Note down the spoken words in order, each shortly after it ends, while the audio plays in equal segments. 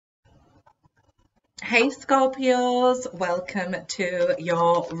Hey Scorpios, welcome to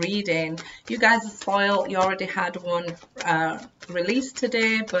your reading. You guys are spoiled. You already had one released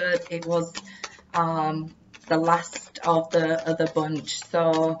today, but it was the last of the other bunch.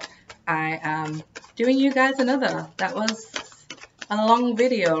 So I am doing you guys another. That was a long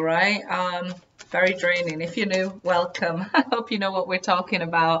video, right? Very draining. If you're new, welcome. I hope you know what we're talking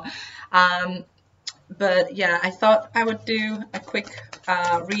about. But yeah, I thought I would do a quick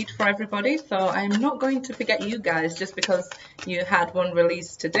read for everybody, so I'm not going to forget you guys just because you had one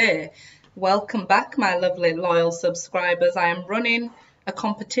released today. Welcome back, my lovely loyal subscribers. I am running a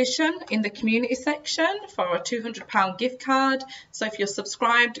competition in the community section for a £200 gift card. So if you're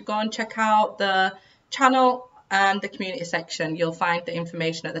subscribed, go and check out the channel and the community section. You'll find the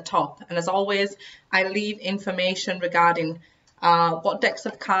information at the top. And as always, I leave information regarding what decks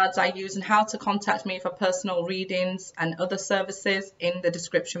of cards I use and how to contact me for personal readings and other services in the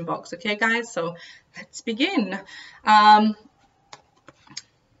description box. Okay, guys, so let's begin.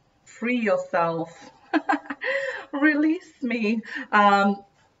 Free yourself. Release me.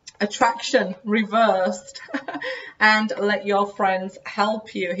 Attraction reversed. And let your friends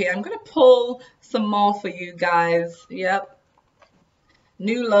help you here. I'm going to pull some more for you guys. Yep.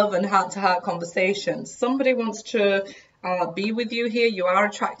 New love and heart-to-heart conversations. Somebody wants to be with you here. You are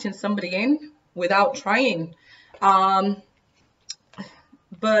attracting somebody in without trying. But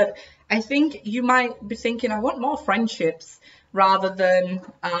I think you might be thinking, I want more friendships rather than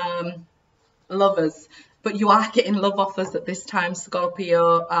lovers. But you are getting love offers at this time,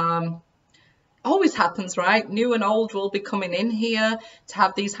 Scorpio. Always happens, right? New and old will be coming in here to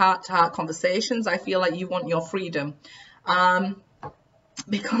have these heart-to-heart conversations. I feel like you want your freedom.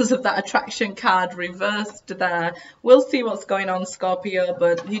 Because of that attraction card reversed there. We'll see what's going on, Scorpio,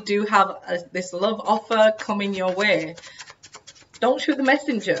 but you do have this love offer coming your way. Don't shoot the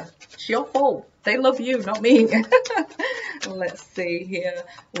messenger. It's your fault. They love you, not me. Let's see here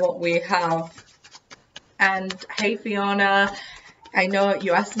what we have. And hey, Fiona, I know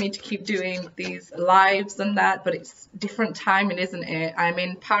you asked me to keep doing these lives and that, but it's different timing, isn't it? I'm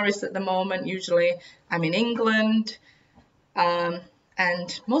in Paris at the moment. Usually I'm in England.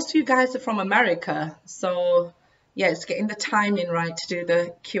 And most of you guys are from America, so yeah, it's getting the timing right to do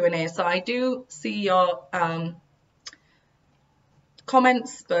the Q&A. So I do see your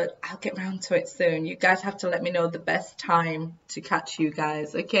comments, but I'll get around to it soon. You guys have to let me know the best time to catch you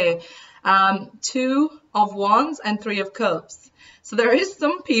guys. Okay, 2 of Wands and 3 of Cups. So there is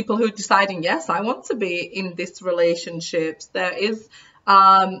some people who are deciding, yes, I want to be in this relationship. There is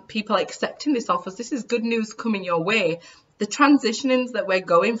people accepting this offer. This is good news coming your way. The transitionings that we're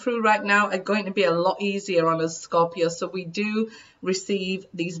going through right now are going to be a lot easier on us, Scorpio. So we do receive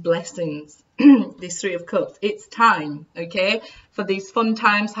these blessings, these 3 of Cups. It's time, okay, for these fun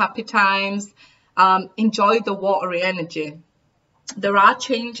times, happy times. Enjoy the watery energy. There are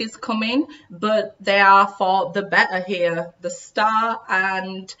changes coming, but they are for the better here. The Star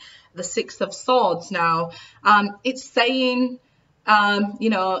and the 6 of Swords now. It's saying, you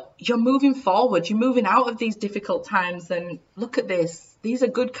know, you're moving forward, you're moving out of these difficult times, and look at this. These are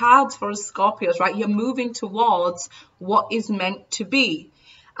good cards for us Scorpios, right? You're moving towards what is meant to be,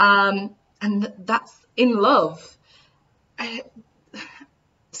 and that's in love.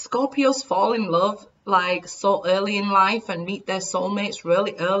 Scorpios fall in love like so early in life and meet their soulmates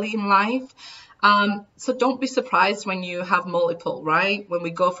really early in life. So don't be surprised when you have multiple, right? When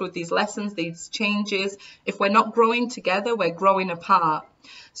we go through these lessons, these changes, if we're not growing together, we're growing apart.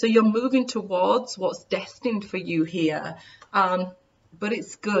 So you're moving towards what's destined for you here. But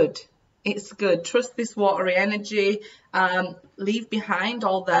it's good. It's good. Trust this watery energy. Leave behind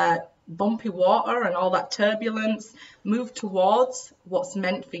all that bumpy water and all that turbulence. Move towards what's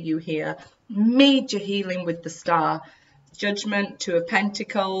meant for you here. Major healing with the Star. Judgment, 2 of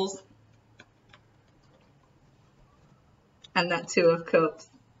Pentacles. And that 2 of Cups.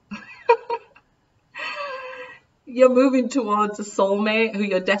 You're moving towards a soulmate who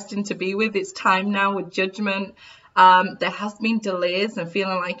you're destined to be with. It's time now with Judgment. There has been delays and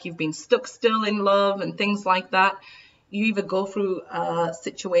feeling like you've been stuck still in love and things like that. You either go through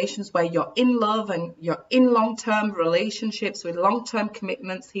situations where you're in love and you're in long-term relationships with long-term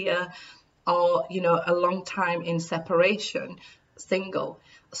commitments here, or, you know, a long time in separation, single.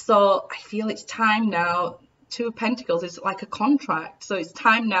 So I feel it's time now. 2 of Pentacles is like a contract. So it's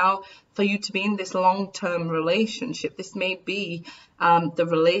time now for you to be in this long-term relationship. This may be the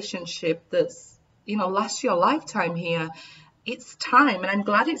relationship that's, you know, lasts your lifetime here. It's time, and I'm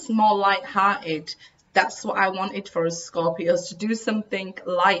glad it's more light-hearted. That's what I wanted for us Scorpios, to do something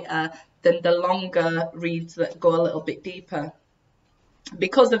lighter than the longer reads that go a little bit deeper.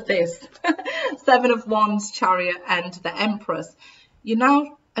 Because of this, Seven of Wands, Chariot, and the Empress. You're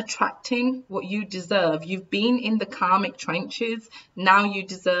now attracting what you deserve. You've been in the karmic trenches. Now you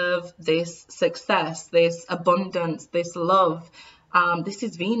deserve this success, this abundance, this love. This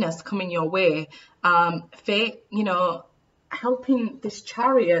is Venus coming your way. Fate, you know, helping this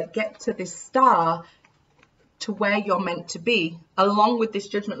Chariot get to this star to where you're meant to be, along with this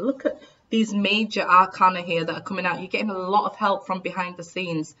Judgment. Look at these major arcana here that are coming out. You're getting a lot of help from behind the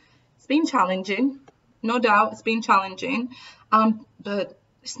scenes. It's been challenging, no doubt. It's been challenging, but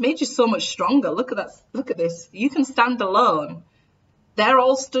it's made you so much stronger. Look at that. Look at this. You can stand alone. They're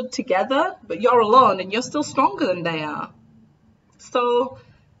all stood together, but you're alone and you're still stronger than they are. So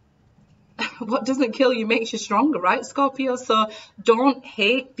what doesn't kill you makes you stronger, right, Scorpio? So don't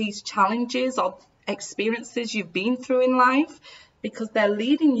hate these challenges or experiences you've been through in life, because they're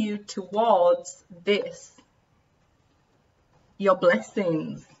leading you towards this. Your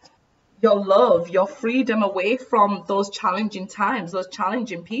blessings, your love, your freedom away from those challenging times, those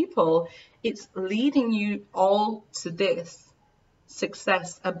challenging people. It's leading you all to this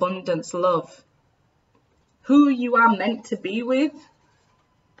success, abundance, love. Who you are meant to be with,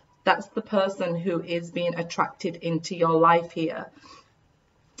 that's the person who is being attracted into your life here.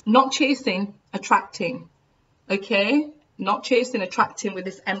 Not chasing, attracting. Okay? Not chasing, attracting with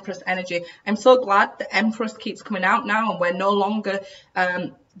this Empress energy. I'm so glad the Empress keeps coming out now, and we're no longer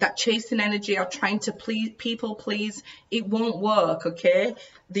that chasing energy or trying to people please. It won't work, okay?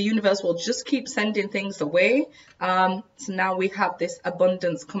 The universe will just keep sending things away. So now we have this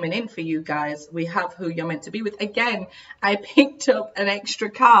abundance coming in for you guys. We have who you're meant to be with. Again, I picked up an extra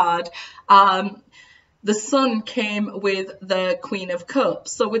card. The Sun came with the Queen of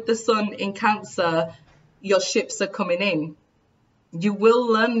Cups. So with the Sun in Cancer, your ships are coming in. You will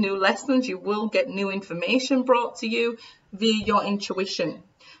learn new lessons. You will get new information brought to you via your intuition.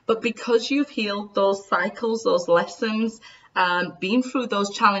 But because you've healed those cycles, those lessons, been through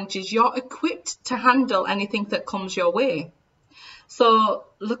those challenges, you're equipped to handle anything that comes your way. So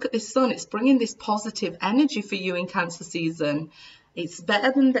look at this Sun. It's bringing this positive energy for you in Cancer season. It's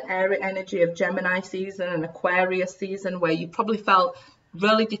better than the airy energy of Gemini season and Aquarius season, where you probably felt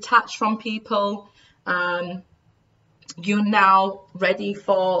really detached from people. You're now ready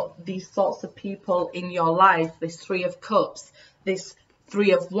for these sorts of people in your life. This Three of Cups, this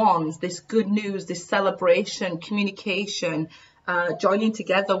Three of Wands, this good news, this celebration, communication, joining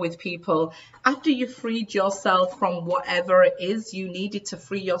together with people. After you freed yourself from whatever it is you needed to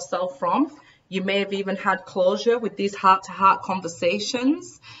free yourself from, you may have even had closure with these heart-to-heart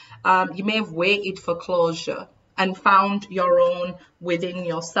conversations. You may have waited for closure and found your own within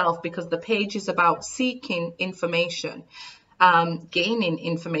yourself, because the page is about seeking information, gaining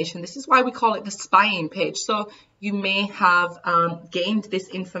information. This is why we call it the spying page. So you may have gained this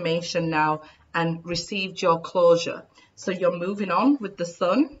information now and received your closure. So you're moving on with the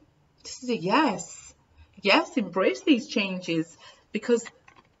Sun. This is a yes. Yes, embrace these changes, because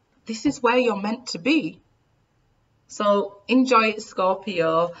this is where you're meant to be. So enjoy it,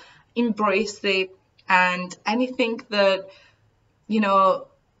 Scorpio. Embrace it. And anything that, you know,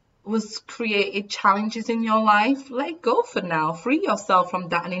 was created challenges in your life, let go for now. Free yourself from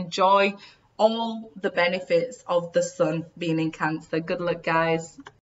that and enjoy all the benefits of the Sun being in Cancer. Good luck, guys.